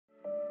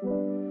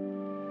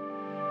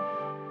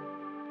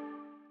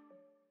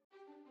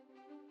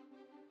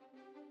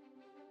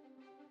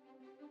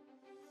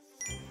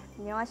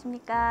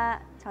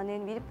안녕하십니까.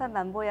 저는 위급한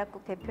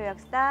만보약국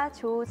대표약사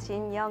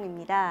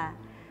조진영입니다.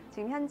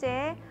 지금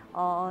현재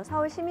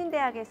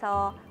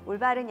서울시민대학에서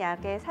올바른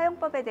약의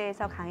사용법에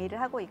대해서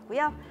강의를 하고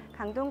있고요.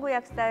 강동구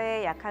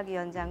약사회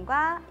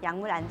약학위원장과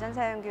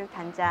약물안전사용교육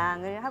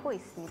단장을 하고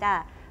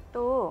있습니다.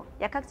 또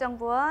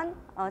약학정보원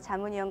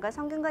자문위원과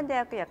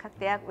성균관대학교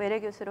약학대학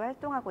외래교수로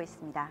활동하고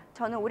있습니다.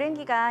 저는 오랜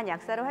기간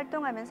약사로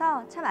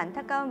활동하면서 참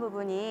안타까운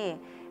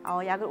부분이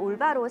약을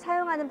올바로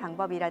사용하는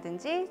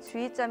방법이라든지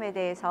주의점에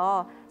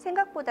대해서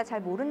생각보다 잘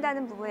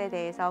모른다는 부분에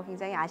대해서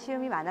굉장히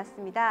아쉬움이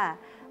많았습니다.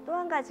 또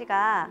한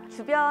가지가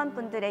주변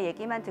분들의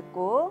얘기만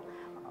듣고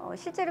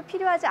실제로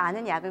필요하지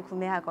않은 약을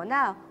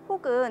구매하거나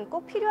혹은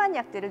꼭 필요한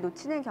약들을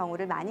놓치는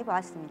경우를 많이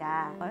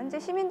보았습니다. 현재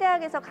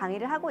시민대학에서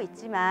강의를 하고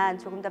있지만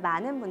조금 더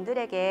많은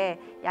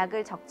분들에게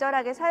약을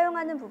적절하게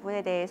사용하는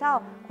부분에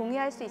대해서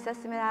공유할 수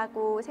있었으면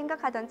하고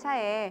생각하던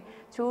차에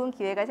좋은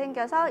기회가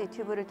생겨서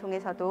유튜브를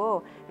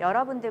통해서도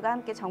여러분들과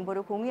함께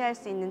정보를 공유할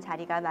수 있는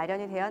자리가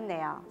마련이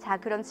되었네요. 자,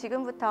 그럼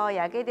지금부터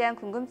약에 대한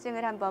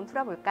궁금증을 한번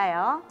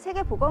풀어볼까요?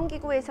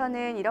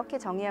 세계보건기구에서는 이렇게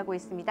정의하고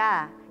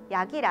있습니다.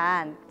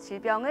 약이란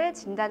질병을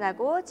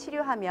진단하고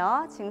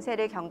치료하며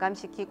증세를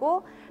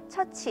경감시키고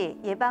처치,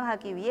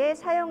 예방하기 위해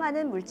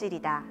사용하는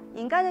물질이다.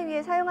 인간을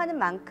위해 사용하는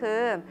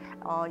만큼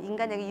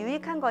인간에게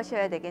유익한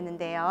것이어야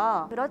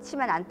되겠는데요.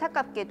 그렇지만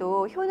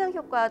안타깝게도 효능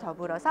효과와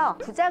더불어서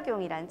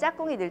부작용이란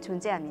짝꿍이 늘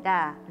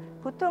존재합니다.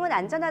 보통은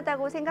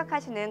안전하다고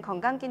생각하시는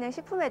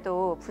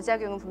건강기능식품에도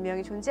부작용은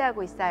분명히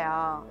존재하고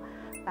있어요.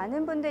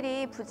 많은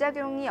분들이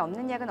부작용이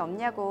없는 약은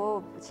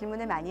없냐고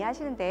질문을 많이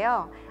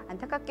하시는데요.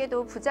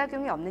 안타깝게도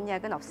부작용이 없는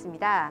약은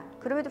없습니다.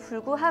 그럼에도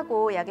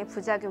불구하고 약의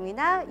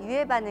부작용이나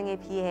유해 반응에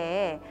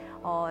비해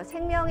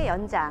생명의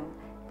연장,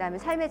 그다음에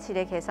삶의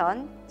질의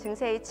개선,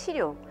 증세의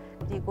치료,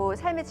 그리고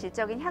삶의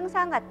질적인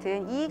향상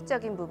같은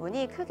이익적인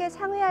부분이 크게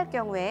상회할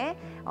경우에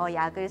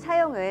약을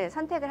사용을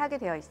선택을 하게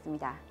되어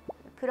있습니다.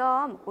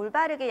 그럼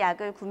올바르게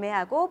약을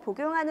구매하고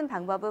복용하는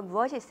방법은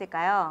무엇이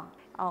있을까요?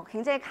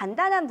 굉장히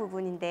간단한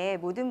부분인데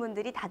모든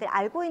분들이 다들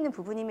알고 있는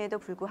부분임에도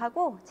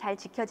불구하고 잘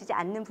지켜지지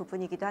않는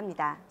부분이기도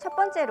합니다. 첫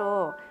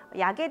번째로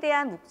약에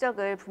대한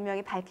목적을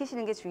분명히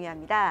밝히시는 게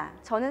중요합니다.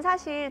 저는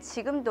사실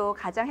지금도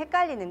가장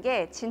헷갈리는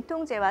게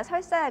진통제와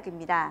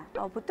설사약입니다.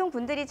 보통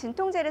분들이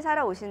진통제를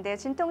사러 오시는데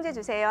진통제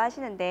주세요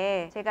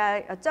하시는데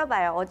제가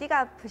여쭤봐요. 어디가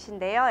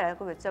아프신데요?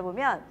 라고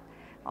여쭤보면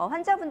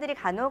환자분들이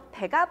간혹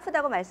배가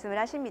아프다고 말씀을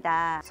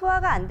하십니다.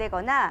 소화가 안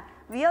되거나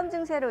위험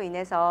증세로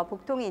인해서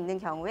복통이 있는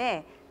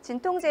경우에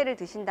진통제를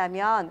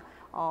드신다면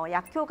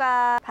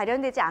약효가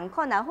발현되지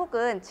않거나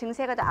혹은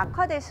증세가 더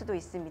악화될 수도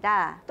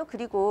있습니다. 또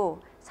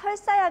그리고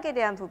설사약에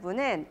대한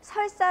부분은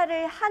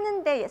설사를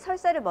하는데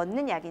설사를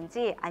멎는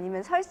약인지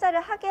아니면 설사를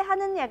하게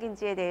하는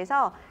약인지에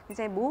대해서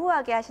굉장히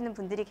모호하게 하시는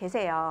분들이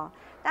계세요.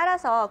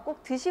 따라서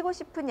꼭 드시고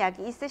싶은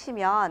약이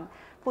있으시면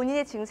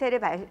본인의 증세를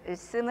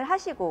말씀을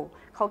하시고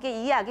거기에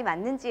이 약이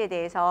맞는지에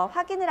대해서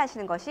확인을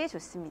하시는 것이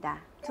좋습니다.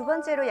 두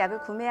번째로 약을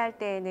구매할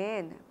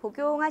때에는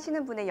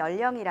복용하시는 분의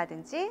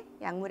연령이라든지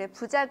약물의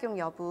부작용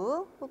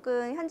여부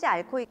혹은 현재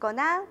앓고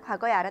있거나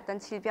과거에 앓았던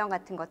질병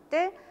같은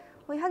것들,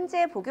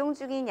 현재 복용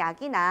중인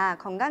약이나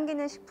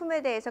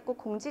건강기능식품에 대해서 꼭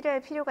공지를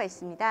할 필요가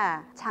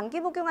있습니다. 장기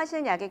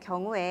복용하시는 약의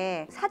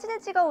경우에 사진을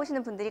찍어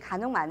오시는 분들이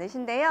간혹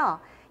많으신데요.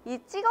 이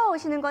찍어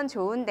오시는 건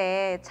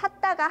좋은데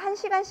찾다가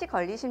 1시간씩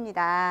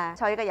걸리십니다.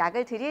 저희가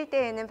약을 드릴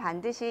때에는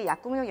반드시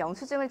약국용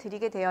영수증을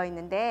드리게 되어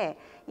있는데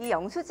이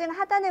영수증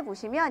하단에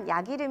보시면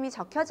약 이름이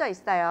적혀져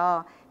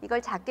있어요. 이걸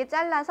작게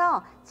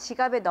잘라서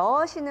지갑에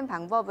넣으시는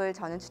방법을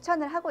저는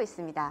추천을 하고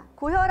있습니다.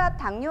 고혈압,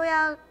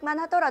 당뇨약만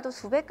하더라도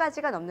수백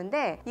가지가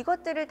넘는데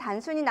이것들을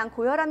단순히 난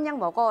고혈압약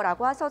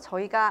먹어라고 해서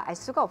저희가 알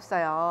수가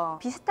없어요.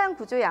 비슷한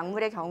구조의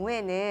약물의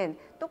경우에는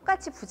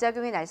똑같이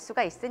부작용이 날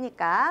수가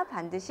있으니까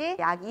반드시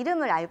약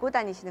이름을 알고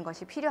다니시는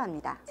것이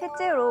필요합니다.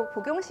 셋째로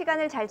복용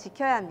시간을 잘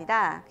지켜야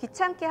합니다.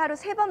 귀찮게 하루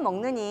 3번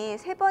먹느니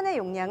 3번의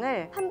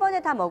용량을 한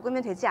번에 다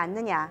먹으면 되지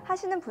않느냐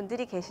하시는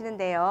분들이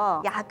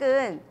계시는데요.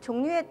 약은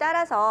종류에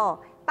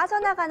따라서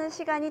빠져나가는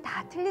시간이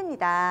다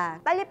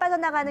틀립니다. 빨리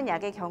빠져나가는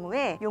약의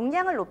경우에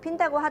용량을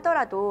높인다고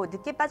하더라도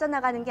늦게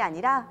빠져나가는 게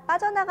아니라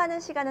빠져나가는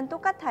시간은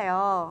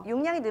똑같아요.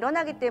 용량이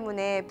늘어나기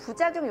때문에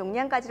부작용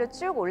용량까지로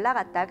쭉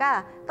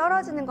올라갔다가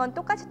떨어지는 건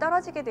똑같이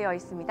떨어지게 되어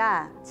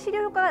있습니다.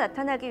 치료 효과가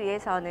나타나기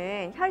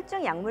위해서는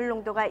혈중 약물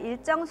농도가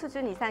일정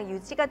수준 이상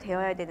유지가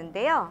되어야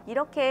되는데요.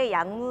 이렇게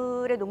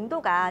약물의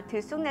농도가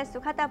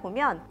들쑥날쑥 하다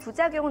보면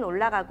부작용은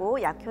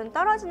올라가고 약효는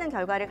떨어지는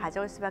결과를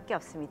가져올 수밖에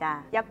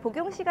없습니다. 약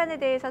복용 시간에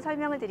대해서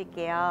설명을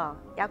드릴게요.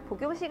 약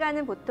복용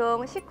시간은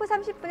보통 식후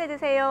 30분에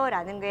드세요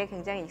라는 게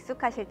굉장히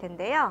익숙하실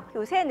텐데요.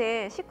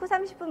 요새는 식후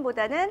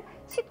 30분보다는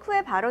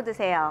식후에 바로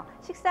드세요,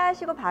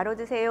 식사하시고 바로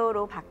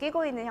드세요로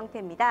바뀌고 있는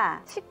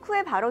형태입니다.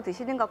 식후에 바로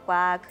드시는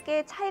것과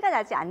크게 차이가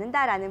나지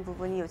않는다라는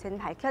부분이 요새는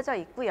밝혀져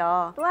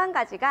있고요. 또 한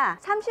가지가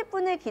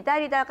 30분을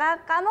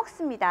기다리다가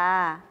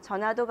까먹습니다.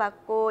 전화도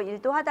받고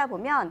일도 하다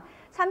보면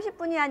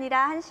 30분이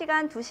아니라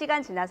 1시간,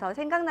 2시간 지나서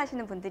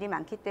생각나시는 분들이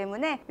많기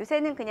때문에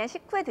요새는 그냥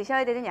식후에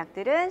드셔야 되는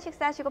약들은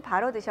식사하시고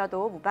바로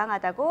드셔도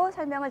무방하다고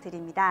설명을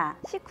드립니다.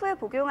 식후에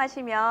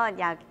복용하시면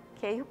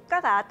약의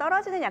효과가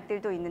떨어지는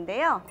약들도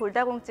있는데요.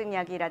 골다공증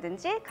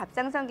약이라든지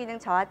갑상선 기능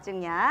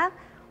저하증 약,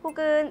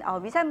 혹은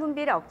위산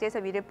분비를 억제해서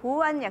위를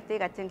보호하는 약들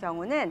같은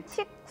경우는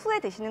식후에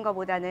드시는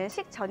것보다는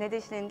식전에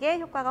드시는 게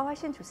효과가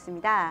훨씬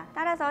좋습니다.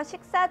 따라서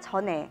식사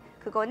전에,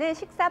 그거는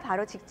식사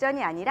바로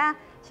직전이 아니라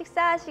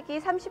식사하시기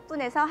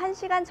 30분에서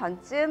 1시간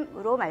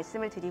전쯤으로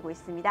말씀을 드리고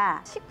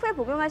있습니다. 식후에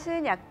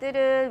복용하시는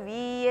약들은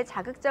위에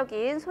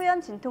자극적인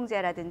소염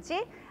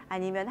진통제라든지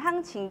아니면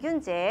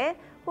항진균제,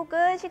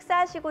 혹은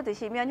식사하시고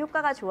드시면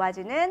효과가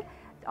좋아지는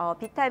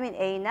비타민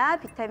A나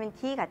비타민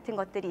D 같은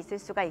것들이 있을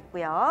수가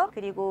있고요.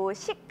 그리고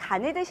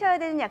식간에 드셔야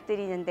되는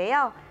약들이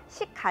있는데요.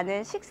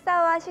 식간은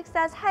식사와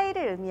식사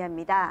사이를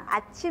의미합니다.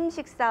 아침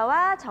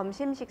식사와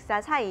점심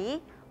식사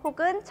사이,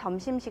 혹은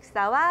점심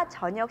식사와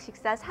저녁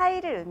식사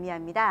사이를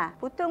의미합니다.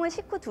 보통은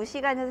식후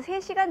 2시간에서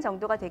 3시간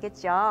정도가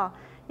되겠죠.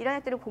 이런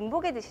약들을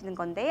공복에 드시는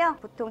건데요.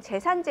 보통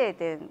제산제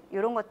등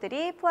이런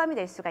것들이 포함이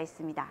될 수가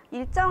있습니다.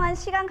 일정한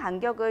시간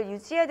간격을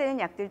유지해야 되는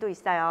약들도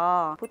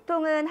있어요.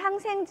 보통은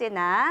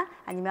항생제나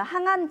아니면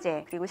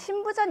항암제, 그리고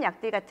신부전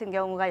약들 같은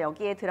경우가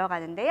여기에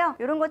들어가는데요.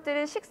 이런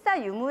것들은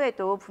식사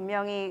유무에도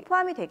분명히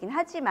포함이 되긴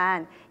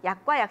하지만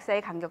약과 약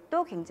사이의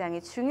간격도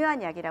굉장히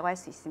중요한 약이라고 할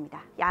수 있습니다.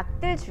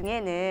 약들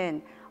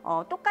중에는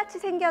똑같이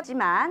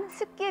생겼지만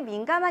습기에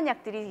민감한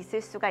약들이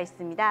있을 수가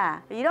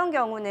있습니다. 이런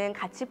경우는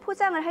같이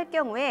포장을 할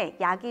경우에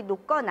약이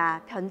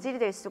녹거나 변질이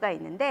될 수가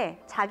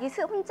있는데, 자기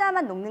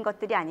혼자만 녹는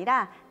것들이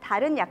아니라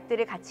다른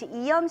약들을 같이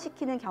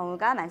이염시키는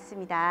경우가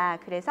많습니다.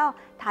 그래서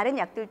다른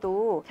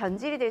약들도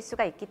변질이 될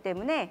수가 있기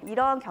때문에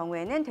이런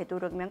경우에는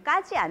되도록이면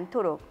까지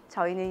않도록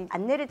저희는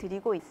안내를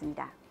드리고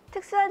있습니다.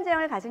 특수한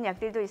제형을 가진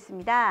약들도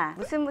있습니다.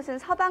 무슨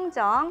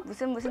서방정,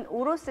 무슨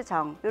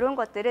오로스정, 이런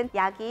것들은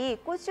약이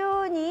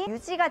꾸준히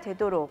유지가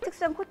되도록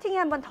특수한 코팅이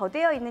한 번 더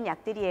되어 있는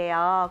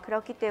약들이에요.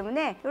 그렇기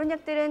때문에 이런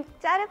약들은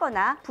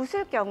자르거나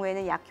부술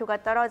경우에는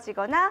약효가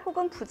떨어지거나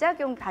혹은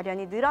부작용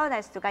발현이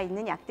늘어날 수가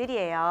있는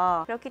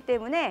약들이에요. 그렇기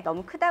때문에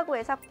너무 크다고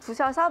해서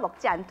부셔서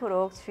먹지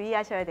않도록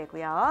주의하셔야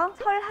되고요.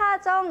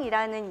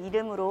 설하정이라는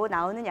이름으로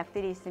나오는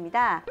약들이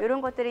있습니다. 이런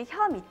것들은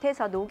혀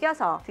밑에서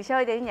녹여서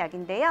드셔야 되는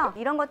약인데요.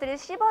 이런 것들을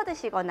씹어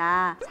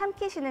드시거나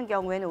삼키시는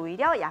경우에는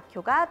오히려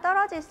약효가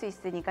떨어질 수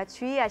있으니까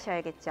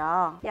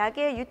주의하셔야겠죠.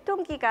 약의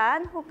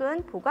유통기간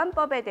혹은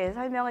보관법에 대해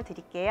설명을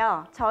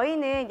드릴게요.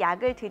 저희는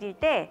약을 드릴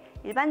때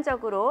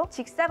일반적으로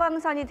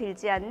직사광선이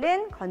들지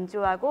않는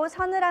건조하고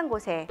서늘한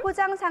곳에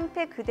포장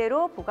상태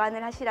그대로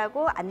보관을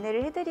하시라고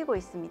안내를 해드리고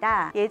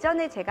있습니다.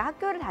 예전에 제가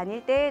학교를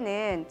다닐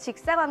때에는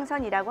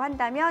직사광선이라고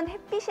한다면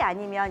햇빛이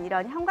아니면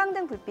이런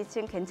형광등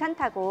불빛은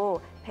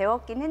괜찮다고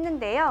배웠긴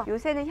했는데요.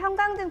 요새는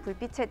형광등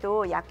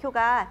불빛에도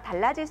약효가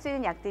달라질 수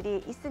있는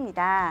약들이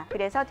있습니다.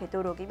 그래서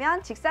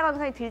되도록이면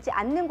직사광선이 들지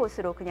않는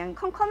곳으로 그냥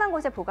컴컴한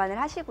곳에 보관을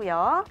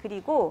하시고요.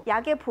 그리고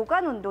약의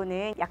보관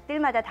온도는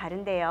약들마다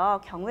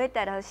다른데요. 경우에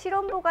따라서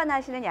실온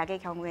보관하시는 약의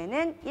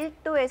경우에는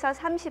 1도에서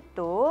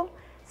 30도,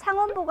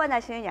 상온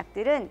보관하시는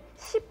약들은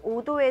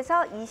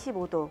 15도에서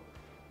 25도,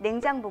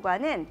 냉장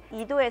보관은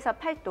 2도에서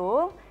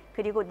 8도,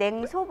 그리고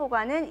냉소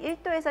보관은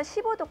 1도에서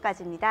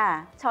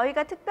 15도까지입니다.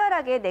 저희가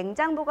특별하게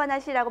냉장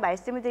보관하시라고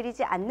말씀을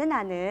드리지 않는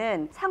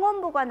한은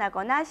상온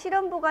보관하거나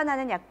실온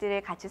보관하는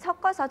약들을 같이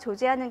섞어서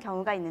조제하는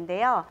경우가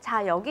있는데요.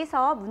 자,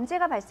 여기서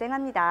문제가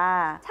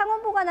발생합니다.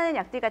 상온 보관하는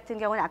약들 같은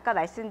경우는 아까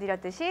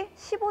말씀드렸듯이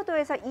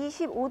 15도에서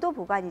 25도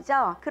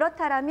보관이죠.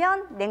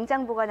 그렇다면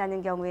냉장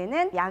보관하는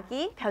경우에는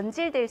약이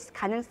변질될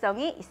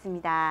가능성이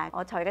있습니다.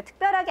 저희가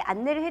특별하게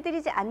안내를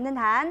해드리지 않는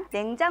한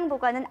냉장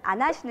보관은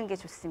안 하시는 게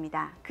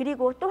좋습니다.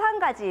 그리고 또 한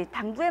가지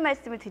당부의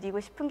말씀을 드리고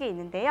싶은 게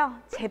있는데요.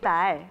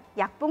 제발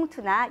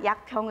약봉투나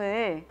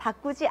약병을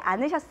바꾸지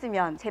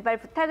않으셨으면 제발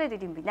부탁을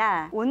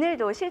드립니다.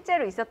 오늘도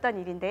실제로 있었던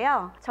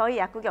일인데요. 저희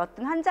약국에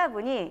어떤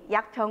환자분이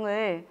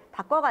약병을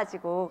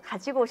바꿔가지고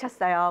가지고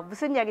오셨어요.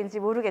 무슨 약인지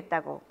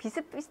모르겠다고.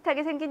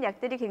 비슷비슷하게 생긴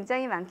약들이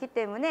굉장히 많기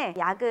때문에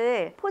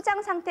약을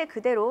포장 상태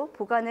그대로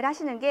보관을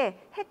하시는 게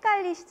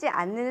헷갈리시지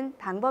않는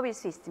방법일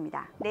수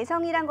있습니다.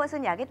 내성이란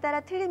것은 약에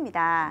따라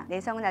틀립니다.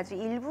 내성은 아주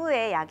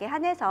일부의 약에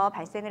한해서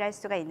발생을 할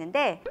수가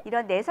있는데,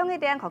 이런 내성에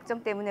대한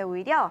걱정 때문에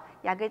오히려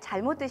약을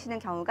잘못 드시는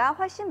경우가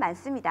훨씬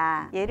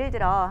많습니다. 예를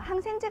들어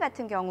항생제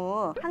같은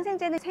경우,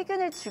 항생제는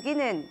세균을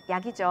죽이는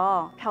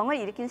약이죠. 병을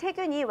일으킨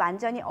세균이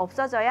완전히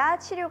없어져야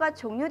치료가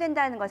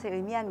종료된다는 것을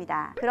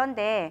의미합니다.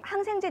 그런데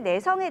항생제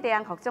내성에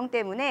대한 걱정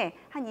때문에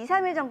한 2,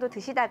 3일 정도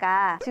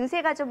드시다가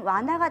증세가 좀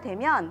완화가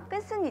되면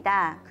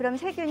끊습니다. 그럼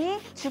세균이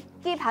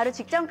죽기 바로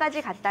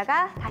직전까지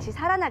갔다가 다시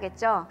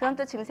살아나겠죠. 그럼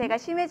또 증세가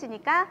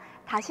심해지니까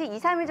다시 2,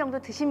 3일 정도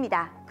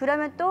드십니다.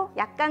 그러면 또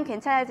약간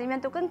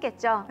괜찮아지면 또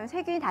끊겠죠. 그럼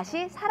세균이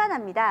다시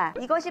살아납니다.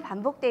 이것이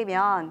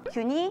반복되면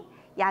균이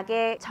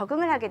약에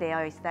적응을 하게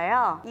되어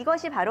있어요.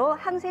 이것이 바로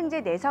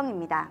항생제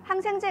내성입니다.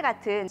 항생제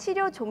같은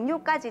치료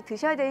종료까지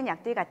드셔야 되는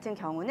약들 같은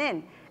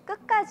경우는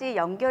끝까지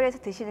연결해서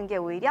드시는 게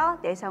오히려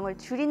내성을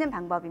줄이는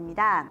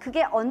방법입니다.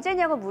 그게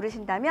언제냐고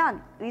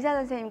물으신다면 의사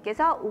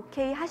선생님께서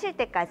오케이 하실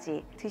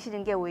때까지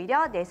드시는 게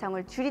오히려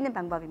내성을 줄이는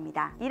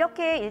방법입니다.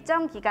 이렇게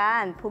일정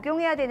기간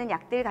복용해야 되는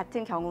약들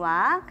같은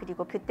경우와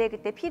그리고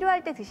그때그때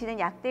필요할 때 드시는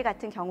약들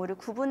같은 경우를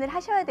구분을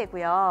하셔야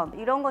되고요.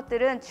 이런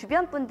것들은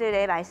주변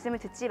분들의 말씀을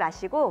듣지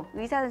마시고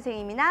의사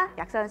선생님이나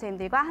약사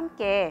선생님들과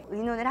함께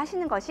의논을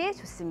하시는 것이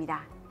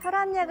좋습니다.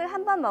 혈압약을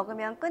한 번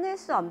먹으면 끊을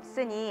수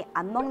없으니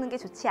안 먹는 게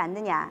좋지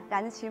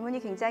않느냐라는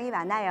질문이 굉장히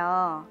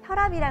많아요.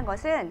 혈압이란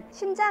것은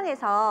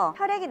심장에서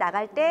혈액이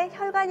나갈 때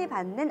혈관이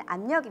받는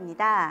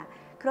압력입니다.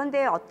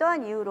 그런데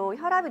어떠한 이유로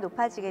혈압이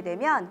높아지게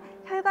되면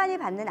혈관이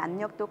받는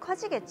압력도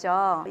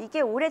커지겠죠. 이게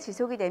오래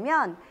지속이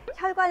되면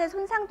혈관의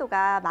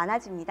손상도가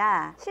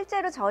많아집니다.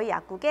 실제로 저희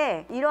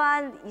약국에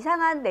이러한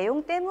이상한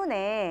내용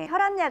때문에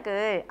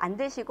혈압약을 안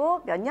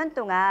드시고 몇 년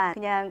동안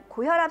그냥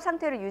고혈압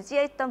상태로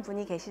유지했던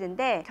분이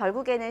계시는데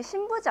결국에는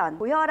신부전,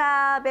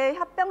 고혈압의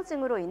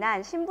협병증으로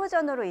인한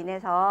신부전으로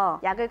인해서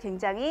약을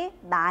굉장히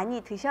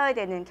많이 드셔야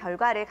되는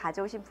결과를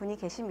가져오신 분이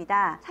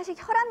계십니다. 사실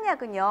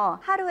혈압약은요,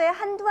 하루에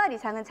한두 알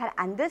이상은 잘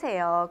안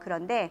드세요.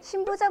 그런데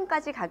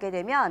신부전까지 가게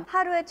되면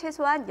하루에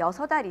최소한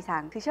 6알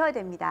이상 드셔야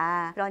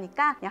됩니다.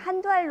 그러니까 그냥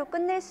한두 알로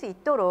끝낼 수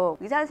있도록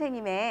의사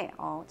선생님의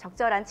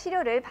적절한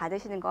치료를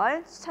받으시는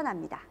걸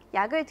추천합니다.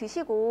 약을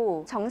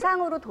드시고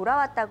정상으로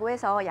돌아왔다고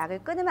해서 약을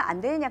끊으면 안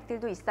되는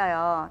약들도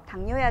있어요.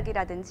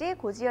 당뇨약이라든지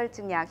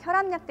고지혈증약,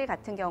 혈압약들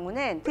같은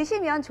경우는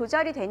드시면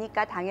조절이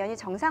되니까 당연히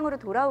정상으로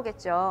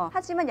돌아오겠죠.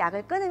 하지만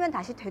약을 끊으면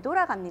다시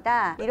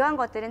되돌아갑니다. 이러한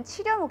것들은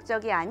치료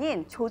목적이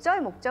아닌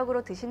조절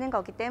목적으로 드시는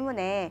거기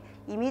때문에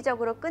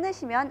임의적으로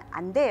끊으시면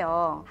안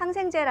돼요.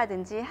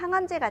 항생제라든지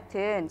항암제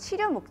같은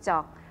치료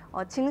목적,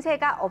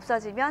 증세가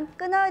없어지면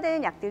끊어야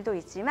되는 약들도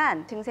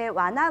있지만 증세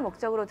완화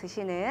목적으로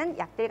드시는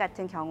약들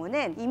같은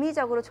경우는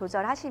임의적으로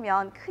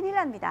조절하시면 큰일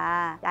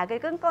납니다. 약을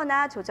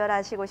끊거나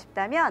조절하시고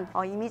싶다면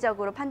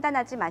임의적으로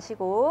판단하지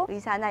마시고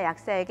의사나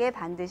약사에게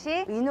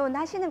반드시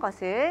의논하시는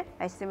것을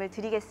말씀을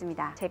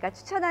드리겠습니다. 제가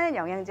추천하는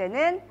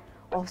영양제는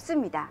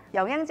없습니다.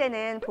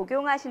 영양제는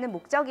복용하시는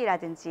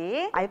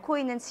목적이라든지 앓고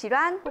있는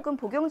질환 혹은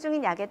복용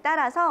중인 약에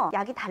따라서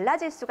약이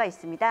달라질 수가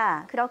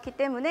있습니다. 그렇기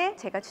때문에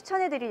제가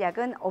추천해드릴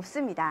약은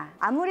없습니다.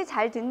 아무리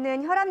잘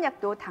듣는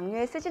혈압약도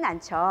당뇨에 쓰진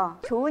않죠.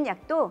 좋은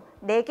약도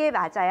내게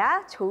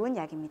맞아야 좋은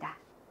약입니다.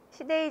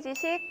 시대의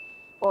지식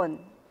온.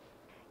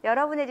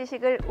 여러분의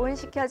지식을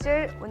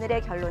온시켜줄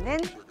오늘의 결론은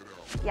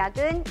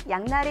약은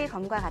양날의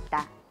검과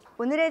같다.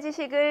 오늘의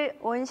지식을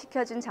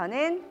온시켜준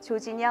저는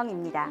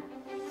조진영입니다.